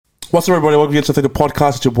What's up, everybody? Welcome to the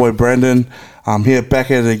podcast. It's your boy Brandon. I'm here back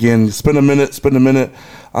at it again. It's been a minute,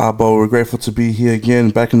 but we're grateful to be here again,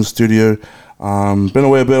 back in the studio. Been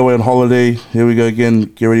away a bit on holiday. Here we go again.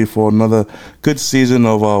 Get ready for another good season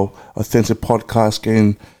of our authentic podcast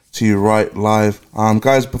getting to you right live.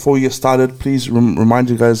 Guys, before we get started, please remind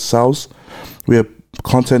you guys yourselves, we have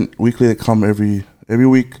content weekly that come every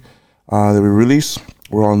week that we release.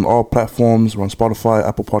 We're on all platforms. We're on Spotify,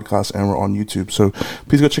 Apple Podcasts, and we're on YouTube. So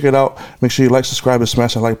please go check it out. Make sure you like, subscribe, and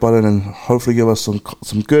smash that like button, and hopefully give us some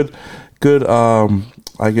good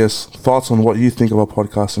thoughts on what you think of our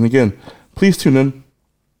podcast. And again, please tune in.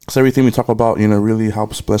 Because everything we talk about, really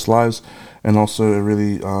helps bless lives, and also it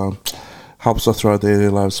really helps us through our day-to-day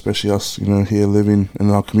lives, especially us, here living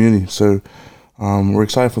in our community. So we're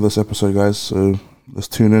excited for this episode, guys. So let's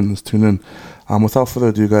tune in. Without further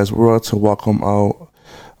ado, guys, we're about to welcome our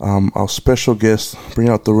special guest, bring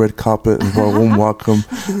out the red carpet and a warm welcome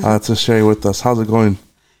to share with us. How's it going?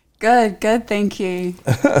 Good, thank you.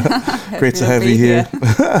 Great to have you here.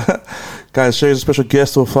 Guys, Sherry's a special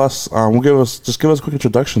guest with us. Give us a quick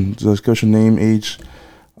introduction. Just give us your name, age,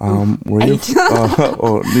 where you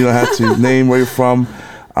or you don't have to name, where you're from,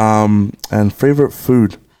 and favorite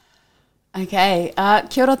food. Okay,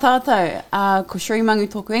 kia ora tātou. Ko Shuri Mangu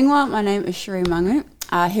tōku ingoa. My name is Shuri Mangu.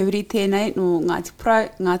 He uri tēnei no Ngāti Porou,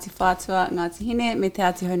 Ngāti Whātua, Ngāti Hine, me te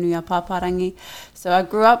Aotearoa Pāpārangi. So I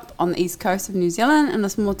grew up on the east coast of New Zealand in a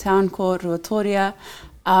small town called Ruatoria,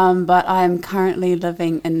 but I am currently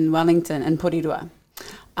living in Wellington, in Porirua.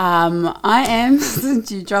 I am,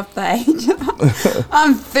 since you dropped the age,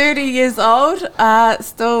 I'm 30 years old,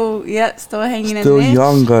 still hanging in there. Still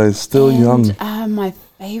young, guys, still young. My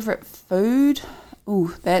favourite food,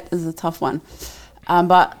 that is a tough one.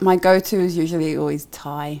 But my go-to is usually always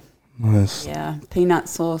Thai. Nice. Yeah, peanut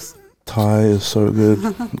sauce. Thai is so good.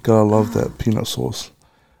 Gotta love that peanut sauce.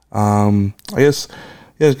 I guess,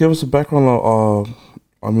 give us a background of,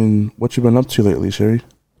 what you've been up to lately, Sherry.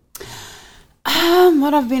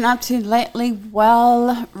 What I've been up to lately,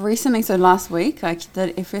 well, recently, so last week, I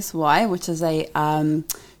did FSY, which is a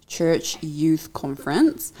church youth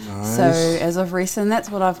conference. Nice. So as of recent, that's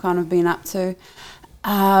what I've kind of been up to.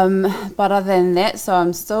 But other than that, so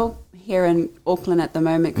I'm still here in Auckland at the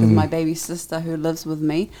moment because my baby sister who lives with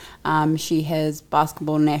me, she has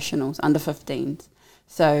basketball nationals, under 15s.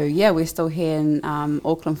 So yeah, we're still here in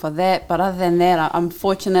Auckland for that. But other than that, I'm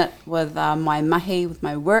fortunate with my mahi, with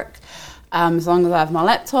my work. As long as I have my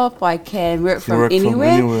laptop, I can work from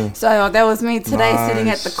anywhere. So that was me today, sitting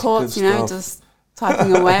at the courts, just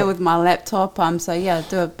typing away with my laptop. So yeah, I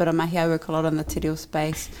do a bit of mahi. I work a lot in the te reo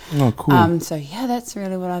space. Oh, cool. So yeah, that's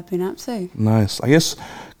really what I've been up to. Nice. I guess,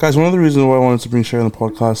 guys, one of the reasons why I wanted to bring Sherry on the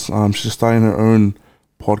podcast, she's starting her own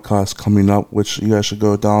podcast coming up, which you guys should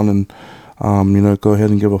go down and, go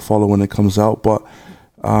ahead and give a follow when it comes out. But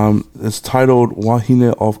it's titled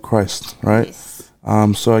Wahine of Christ, right? Yes.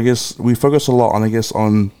 So I guess we focus a lot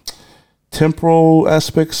on temporal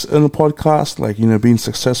aspects in the podcast, like, being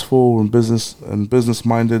successful in business and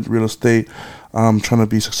business-minded, real estate, trying to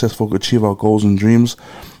be successful, achieve our goals and dreams.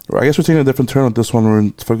 I guess we're taking a different turn with this one.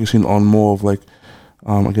 We're focusing on more of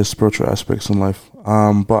spiritual aspects in life.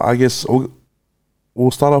 But I guess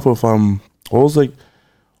we'll start off with,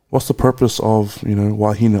 what's the purpose of,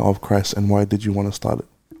 Wahine of Christ, and why did you want to start it?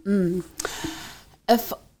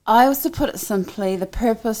 If I was to put it simply, the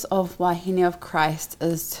purpose of Wahine of Christ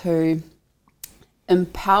is to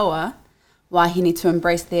empower wahine to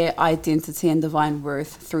embrace their identity and divine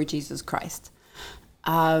worth through Jesus Christ.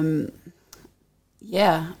 I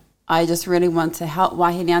just really want to help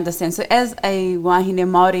wahine understand. So as a wahine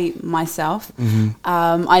Māori myself,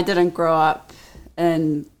 I didn't grow up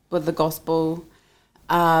with the gospel.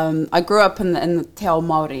 I grew up in the te ao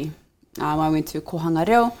Māori. I went to Kohanga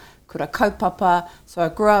Reo, Kura Kaupapa, so I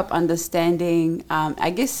grew up understanding,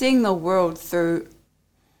 seeing the world through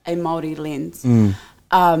a Māori lens. And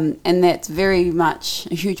that's very much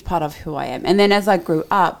a huge part of who I am. And then as I grew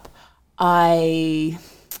up, I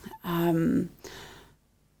came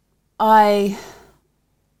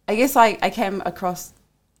across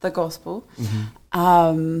the gospel.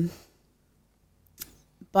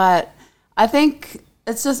 But I think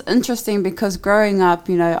it's just interesting because growing up,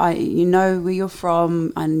 where you're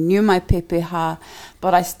from, I knew my pepeha,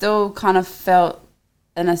 but I still kind of felt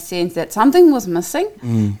in a sense that something was missing,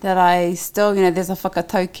 that I still, there's a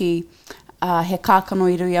whakatauki, he kākano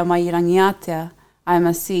i ruia mai i Rangiatea, I'm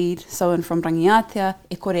a seed sown from Rangiatea,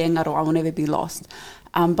 e kore engaro, I will never be lost.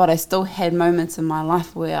 But I still had moments in my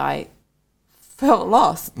life where I felt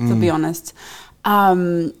lost, to be honest.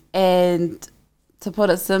 And to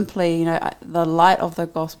put it simply, the light of the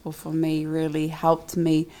gospel for me really helped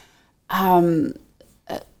me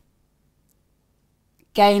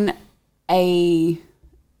gain a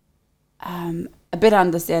better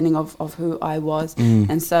understanding of who I was.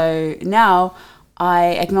 And so now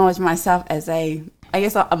I acknowledge myself as a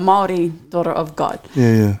Māori daughter of God.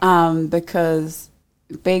 Because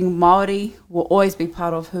being Māori will always be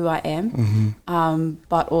part of who I am,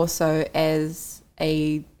 but also as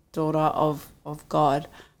a daughter of God.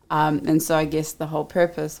 And so I guess the whole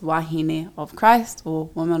purpose, wahine of Christ or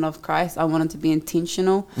woman of Christ, I wanted to be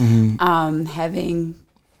intentional, having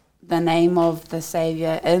the name of the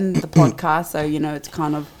Savior in the podcast. So, it's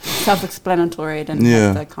kind of self-explanatory and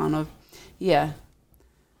have to kind of,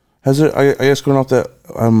 Has there, I guess going off that,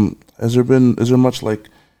 is there much like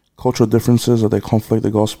cultural differences or they conflict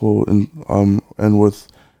the gospel and with,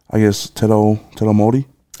 I guess, Te Reo Māori?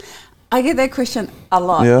 I get that question a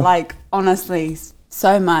lot, like honestly,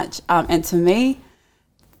 so much. And to me,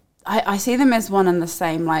 I see them as one and the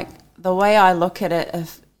same. Like the way I look at it,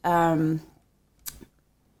 if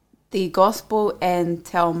the gospel and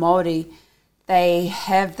Te Ao Māori, they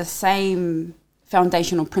have the same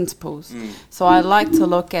foundational principles. So I like to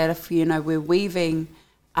look at if, we're weaving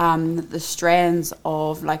the strands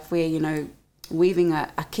of, like we're, weaving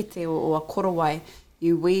a kete or a korowai,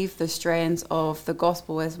 you weave the strands of the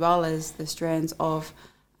gospel as well as the strands of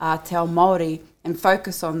Te Ao Māori and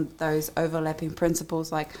focus on those overlapping principles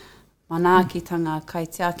like manaakitanga,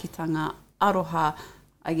 kaitiakitanga, aroha,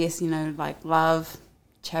 I guess, like love,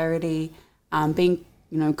 charity, being,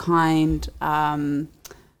 kind,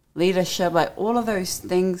 leadership, like all of those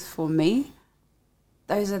things for me,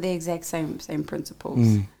 those are the exact same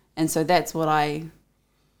principles. And so that's what I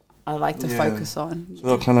like to focus on. So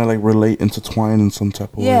they'll kind of like relate, intertwine in some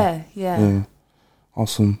type of way. Yeah.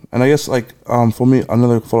 Awesome. And I guess like for me,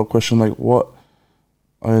 another follow-up question, like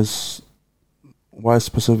why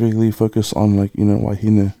specifically focus on like,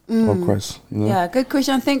 wahine of Christ? Yeah, good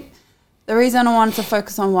question. I think the reason I wanted to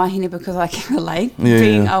focus on wahine because I can relate,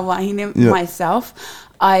 being a wahine myself.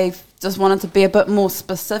 I just wanted to be a bit more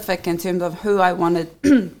specific in terms of who I wanted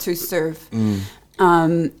to serve.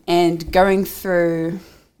 And going through,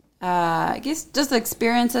 I guess, just the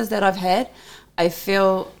experiences that I've had, I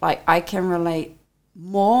feel like I can relate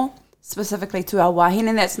more specifically to our wahine.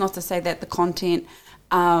 And that's not to say that the content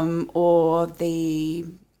or the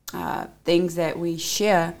things that we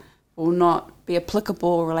share will not be applicable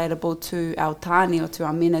or relatable to our tāne or to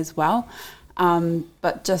our men as well.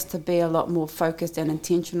 But just to be a lot more focused and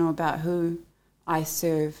intentional about who I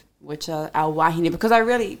serve, which are our wahine, because I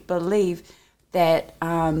really believe that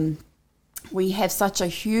we have such a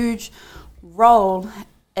huge role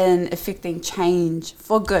in affecting change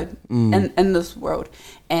for good in this world.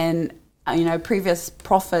 And, previous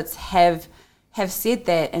prophets have said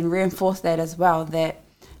that and reinforced that as well, that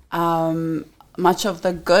much of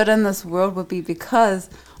the good in this world would be because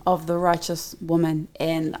of the righteous woman,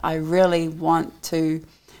 and I really want to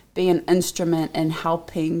be an instrument in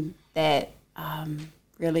helping that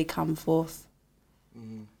really come forth.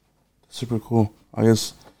 Super cool. I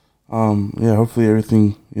guess, hopefully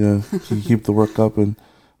everything, you keep the work up and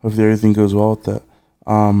hopefully everything goes well with that.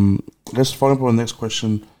 I guess following up on the next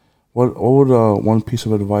question, what would one piece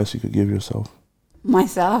of advice you could give yourself?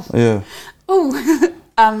 Myself? Yeah. Oh,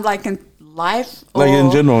 like in life? Like in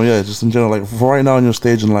general, just in general. Like for right now in your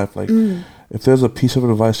stage in life, like if there's a piece of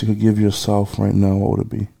advice you could give yourself right now, what would it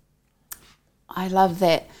be? I love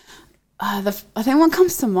that. I think what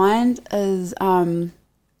comes to mind is,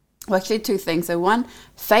 actually two things. So one,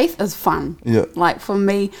 faith is fun. Yeah. Like for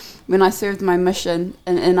me, when I served my mission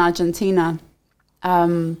in Argentina,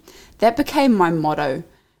 that became my motto,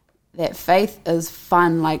 that faith is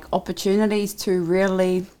fun, like opportunities to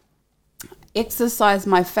really exercise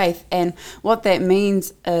my faith. And what that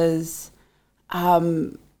means is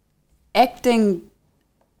acting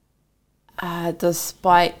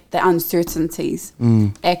despite the uncertainties,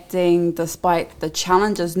 acting despite the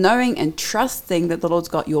challenges, knowing and trusting that the Lord's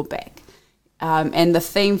got your back. And the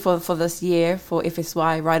theme for this year for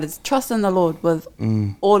FSY, right, is trust in the Lord with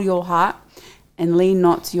all your heart and lean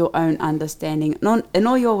not to your own understanding. In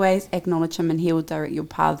all your ways, acknowledge Him and He will direct your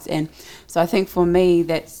paths. And so I think for me,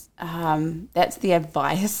 that's the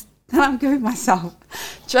advice that I'm giving myself.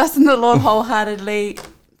 Trust in the Lord wholeheartedly.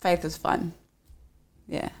 Faith is fun.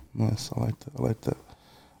 Yeah. Nice. I like that.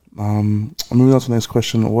 Moving on to the next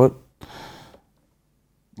question. A lot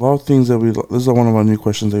of things that this is one of our new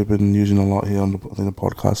questions that we've been using a lot here on the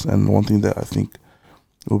podcast. And one thing that I think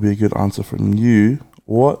will be a good answer from you,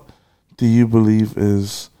 what do you believe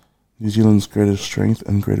is New Zealand's greatest strength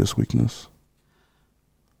and greatest weakness?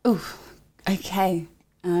 Ooh, okay.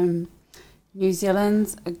 New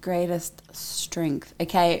Zealand's greatest strength.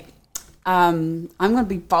 Okay, I'm going to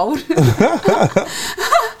be bold.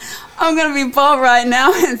 I'm going to be bold right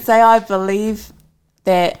now and say I believe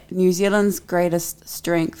that New Zealand's greatest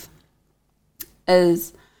strength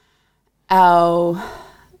is te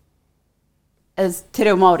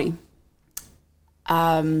reo Māori.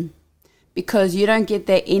 Because you don't get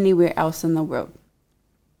that anywhere else in the world.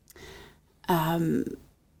 Te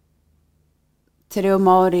reo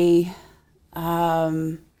Māori,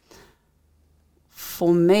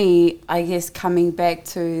 for me, I guess coming back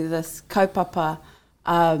to this kaupapa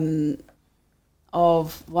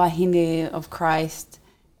of wahine of Christ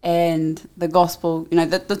and the gospel,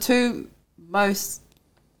 the two most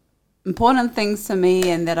important things to me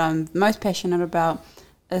and that I'm most passionate about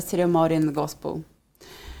is te reo Māori and the gospel.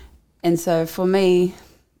 And so for me,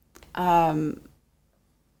 okay,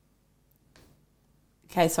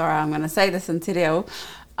 sorry, I'm going to say this in te reo.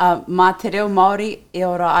 Mā te reo Māori e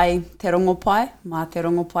ora ai te rongopai, mā te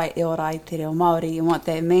rongopai e ora ai te reo Māori. And what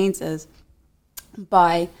that means is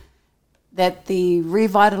by that the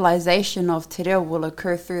revitalization of te reo will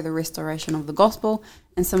occur through the restoration of the gospel,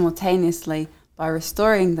 and simultaneously by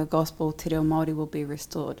restoring the gospel, te reo Māori will be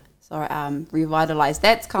restored. So revitalized.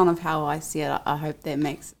 That's kind of how I see it. I hope that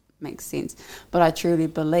makes sense. But I truly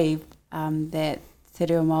believe that te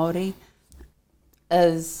reo Māori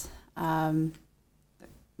is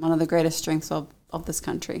one of the greatest strengths of this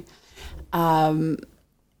country. And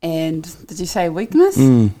did you say weakness?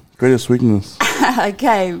 Greatest weakness.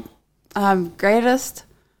 Okay. Greatest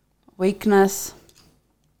weakness,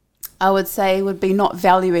 I would say, would be not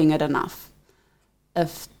valuing it enough.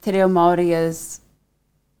 If te reo Māori is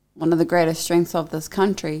one of the greatest strengths of this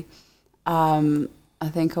country, I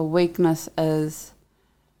think a weakness is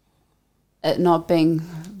it not being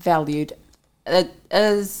valued.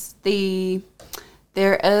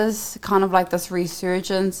 There is kind of like this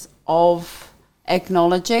resurgence of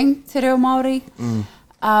acknowledging te reo Māori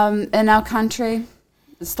in our country,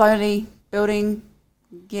 slowly building,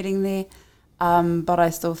 getting there, but I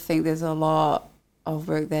still think there's a lot of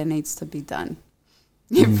work that needs to be done.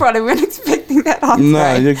 You probably weren't expecting that answer.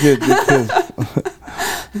 No, you're good.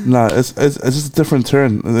 No, it's just a different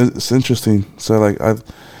turn. It's interesting. So like I've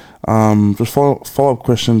just follow up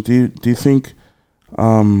question. Do you think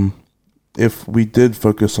if we did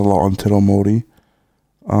focus a lot on te reo Māori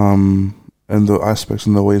and the aspects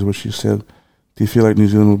and the ways which you said, do you feel like New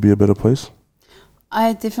Zealand would be a better place?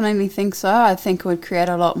 I definitely think so. I think it would create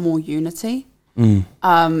a lot more unity.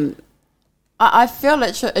 I feel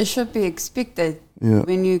it should be expected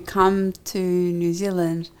when you come to New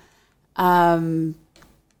Zealand. I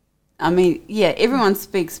mean, yeah, everyone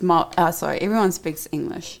speaks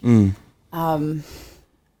English.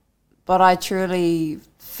 But I truly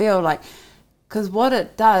feel like, because what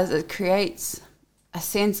it does, it creates a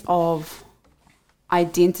sense of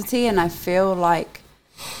identity, and I feel like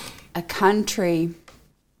a country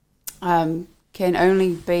can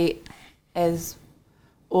only be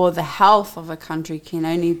the health of a country can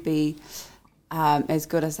only be as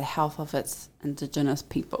good as the health of its indigenous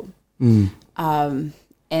people. And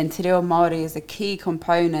te reo Māori is a key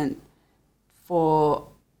component for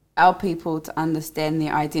our people to understand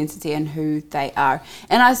their identity and who they are.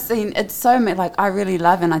 And I've seen it's so much, like I really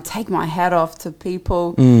love, and I take my hat off to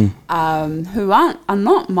people who are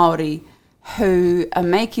not Māori, who are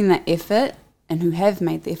making the effort and who have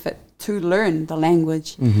made the effort to learn the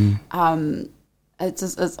language.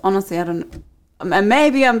 It's honestly, I don't.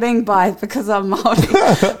 Maybe I'm being biased because I'm Māori,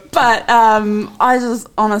 but I just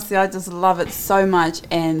love it so much,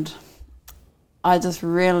 and I just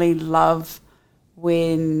really love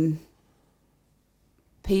when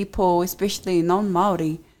people, especially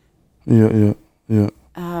non-Māori,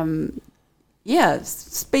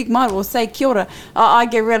 speak Māori or say kia ora. I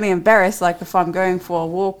get really embarrassed, like if I'm going for a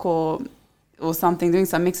walk or something, doing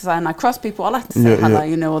some exercise, and I cross people, I like to say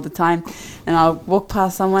hello, all the time. And I'll walk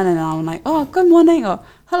past someone and I'm like, oh, good morning, or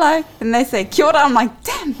hello. And they say kia ora. I'm like,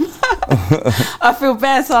 damn. I feel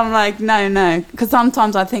bad, so I'm like, no. Because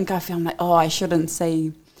sometimes I feel like, oh, I shouldn't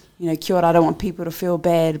say, kia ora. I don't want people to feel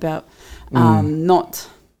bad about not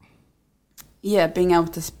being able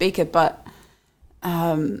to speak it. But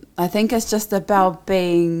I think it's just about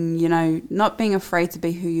being, not being afraid to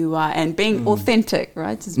be who you are and being authentic,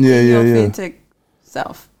 right? Just being your authentic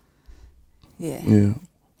self. Yeah.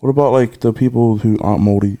 What about like the people who aren't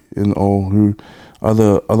Māori or who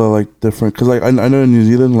other like different? Because like I know in New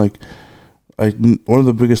Zealand, like one of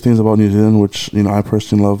the biggest things about New Zealand, which I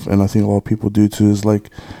personally love, and I think a lot of people do too, is like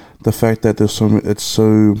the fact that it's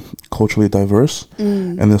so culturally diverse,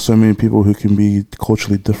 and there's so many people who can be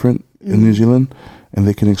culturally different in New Zealand, and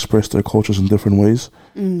they can express their cultures in different ways.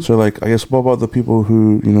 So like, I guess what about the people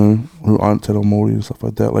who who aren't Te Reo Māori and stuff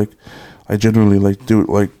like that? Like, I generally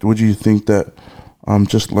would you think that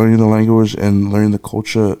just learning the language and learning the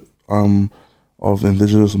culture of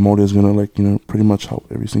Indigenous Māori is gonna pretty much help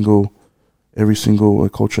every single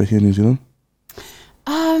culture here in New Zealand?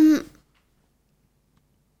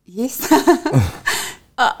 Yes,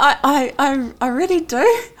 I really do.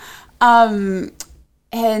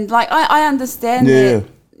 And like I understand that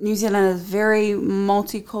New Zealand is very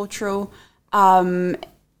multicultural, and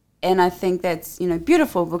I think that's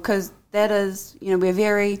beautiful, because that is we're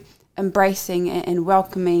very embracing and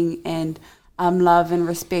welcoming and love and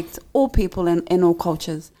respect all people in all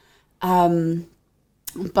cultures.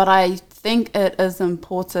 But I think it is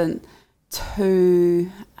important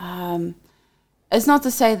to. It's not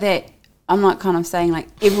to say that I'm not kind of saying like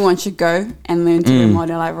everyone should go and learn Te Reo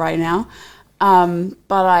Māori like right now,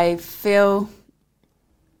 but I feel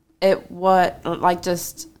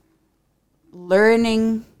just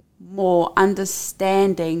learning more,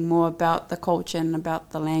 understanding more about the culture and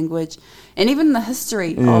about the language and even the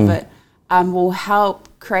history of it will help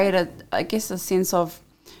create a sense of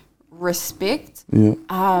respect.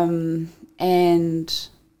 And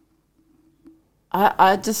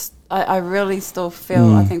I really still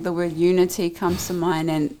feel, I think the word unity comes to mind,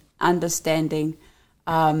 and understanding.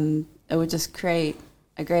 It would just create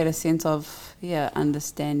a greater sense of,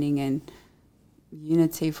 understanding and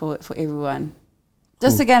unity for everyone.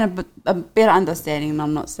 Just again, a better understanding, and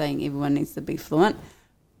I'm not saying everyone needs to be fluent.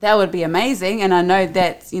 That would be amazing, and I know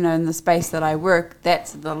that's, in the space that I work,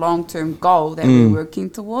 that's the long-term goal that we're working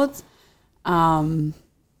towards. And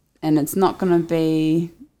it's not going to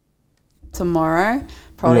be tomorrow,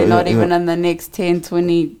 probably not even in the next 10,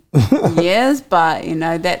 20 years, but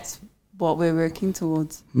that's what we're working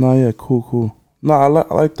towards. No, cool. No, I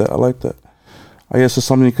like that. I guess it's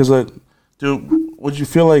something, because would you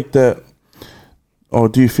feel like that, or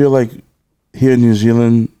do you feel like here in New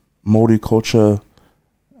Zealand, Māori culture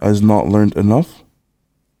is not learned enough?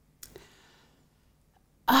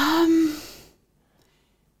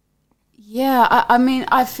 Yeah, I mean,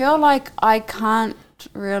 I feel like I can't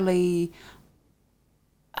really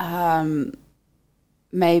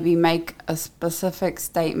maybe make a specific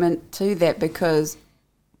statement to that because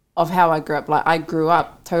of how I grew up. Like, I grew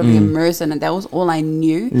up totally immersed in it. That was all I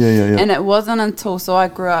knew. Yeah. And it wasn't until, so I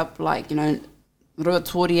grew up like,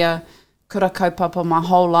 Ruatoria, Kura Kaupapa my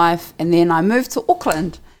whole life. And then I moved to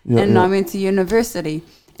Auckland I went to university.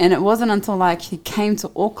 And it wasn't until I actually came to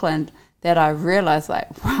Auckland that I realized,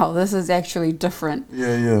 like, wow, this is actually different.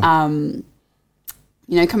 Coming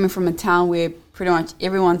from a town where pretty much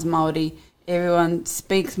everyone's Māori, everyone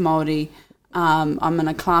speaks Māori. I'm in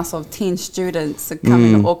a class of 10 students that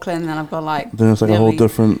come into Auckland, and I've got like... Then it's like a whole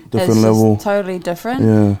different level. Just totally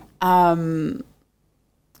different.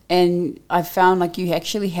 And I found like you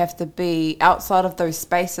actually have to be outside of those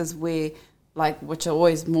spaces where, like, which are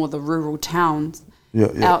always more the rural towns.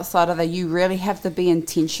 Outside of that, you really have to be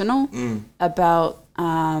intentional about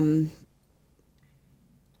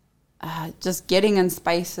just getting in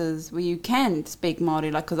spaces where you can speak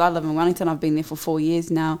Māori. Like, because I live in Wellington, I've been there for 4 years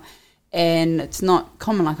now, and it's not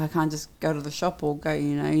common. Like, I can't just go to the shop or go,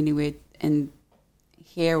 anywhere and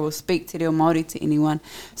hear or speak Te Reo Māori to anyone.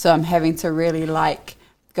 So I'm having to really like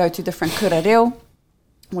go to different kura reo,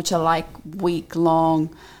 which are like week-long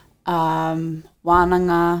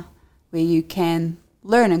wānanga, where you can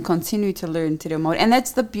learn and continue to learn Te Reo Māori. And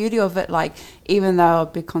that's the beauty of it. Like, even though I'll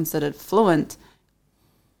be considered fluent,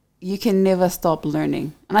 you can never stop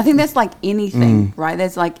learning. And I think that's like anything, right?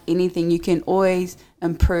 That's like anything. You can always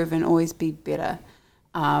improve and always be better.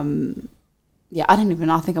 I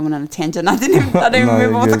think I went on a tangent. I didn't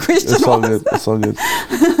remember what the question was. It's all good.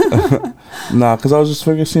 Nah, because I was just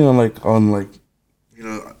focusing on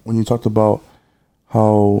when you talked about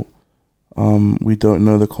how we don't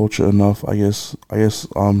know the culture enough. I guess here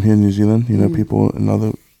in New Zealand, people in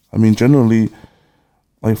other. I mean, generally,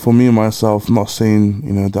 like for me and myself, I'm not saying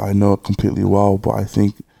that I know it completely well, but I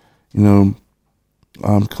think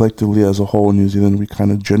collectively as a whole in New Zealand, we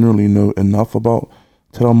kind of generally know enough about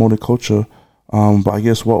Te Reo Māori culture. But I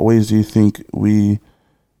guess what ways do you think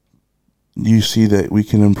you see that we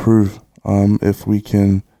can improve if we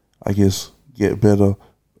can, I guess, get better?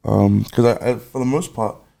 Because I for the most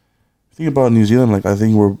part, think about New Zealand, like I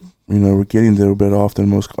think we're getting there better off than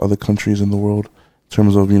most other countries in the world in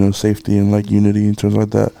terms of safety and like unity in terms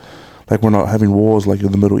like that. Like we're not having wars like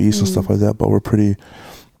in the Middle East and stuff like that, but we're pretty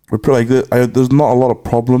like there's not a lot of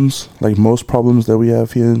problems like most problems that we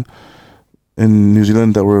have here in New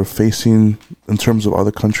Zealand that we're facing in terms of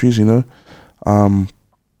other countries,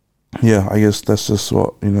 yeah, I guess that's just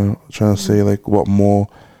what, trying to say, like, what more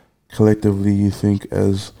collectively you think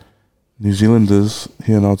as New Zealanders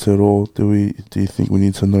here in Aotearoa do you think we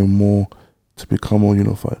need to know more to become more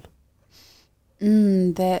unified?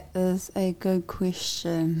 That is a good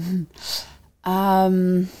question.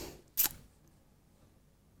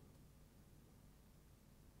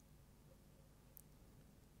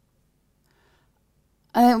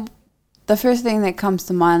 The first thing that comes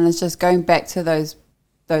to mind is just going back to those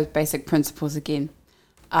basic principles again.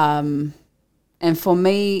 And for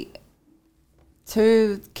me,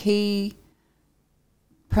 two key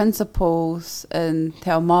principles in Te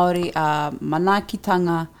Ao Māori are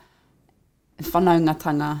manaakitanga and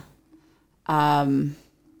whanaungatanga. And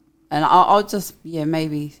I'll just,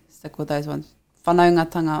 maybe stick with those ones.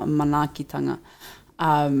 Whanaungatanga and manaakitanga.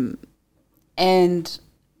 And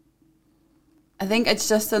I think it's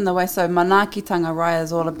just in the way, so manaakitanga, Raya,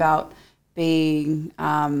 is all about being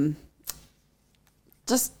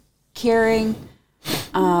just caring,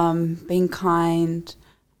 being kind,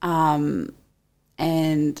 and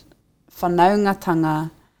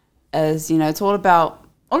whanaungatanga is, it's all about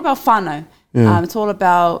whānau. Yeah. It's all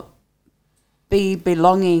about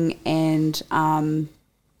belonging and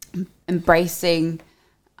embracing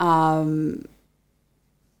one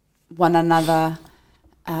another.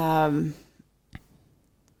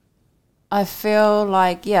 I feel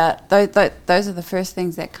like, those are the first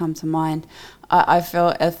things that come to mind. I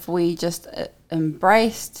feel if we just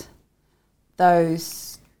embraced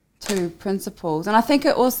those two principles, and I think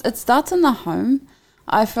it starts in the home.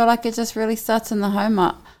 I feel like it just really starts in the home.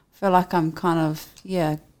 I feel like I'm kind of,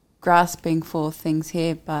 grasping for things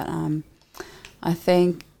here, but I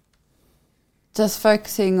think just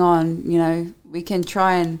focusing on, we can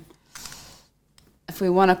try and, if we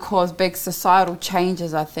want to cause big societal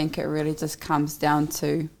changes, I think it really just comes down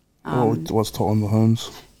to what's taught in the homes.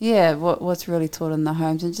 Yeah, what's really taught in the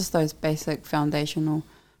homes, and just those basic foundational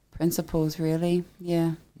principles, really.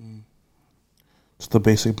 Yeah. It's the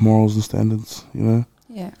basic morals and standards,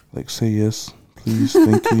 Yeah. Like, say yes, please,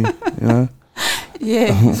 thank you,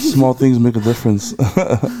 Yeah. Small things make a difference.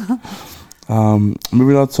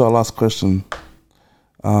 Moving on to our last question.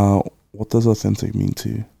 What does authentic mean to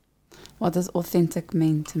you? What does authentic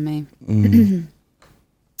mean to me?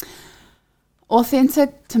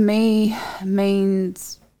 Authentic to me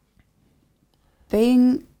means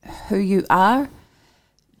being who you are,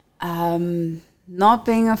 not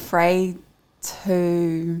being afraid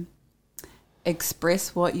to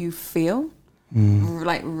express what you feel,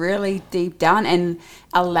 like really deep down, and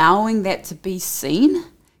allowing that to be seen.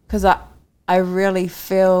 Because I really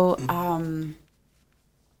feel,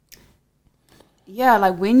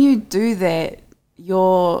 like when you do that,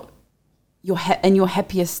 you're in your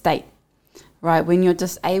happiest state, right? When you're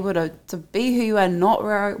just able to be who you are, not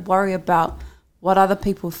worry about what other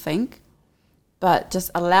people think, but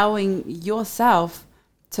just allowing yourself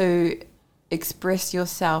to express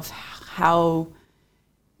yourself how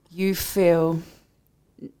you feel,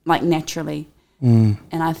 like, naturally. And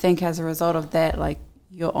I think as a result of that, like,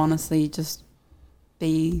 you're honestly just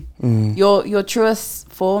be your truest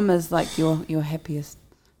form is like your happiest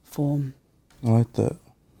form. I like that.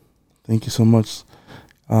 Thank you so much.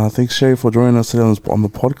 Thanks, Sherry, for joining us today on the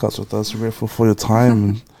podcast with us. We're grateful for your time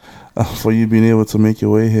and for you being able to make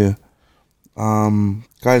your way here.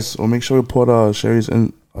 Guys, we'll make sure we put Sherry's her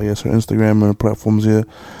Instagram and her platforms here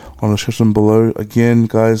on the description below. Again,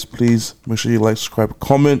 guys, please make sure you like, subscribe,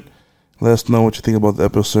 comment. Let us know what you think about the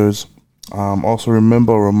episodes. Also,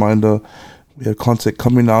 remember, a reminder, we have content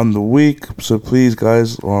coming out in the week. So please,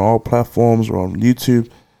 guys, we're on all platforms. We're on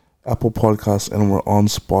YouTube, Apple Podcasts, and we're on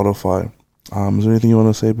Spotify. Is there anything you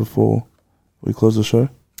want to say before we close the show?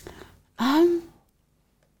 I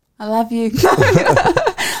love you.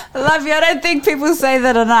 I love you. I don't think people say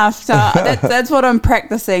that enough. So that's what I'm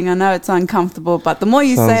practicing. I know it's uncomfortable, but the more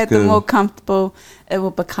you say it, the more comfortable it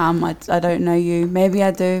will become. I don't know you. Maybe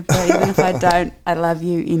I do, but even if I don't, I love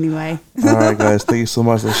you anyway. All right, guys. Thank you so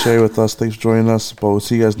much for sharing with us. Thanks for joining us. But we'll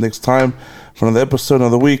see you guys next time for another episode,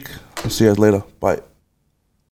 another week. We'll see you guys later. Bye.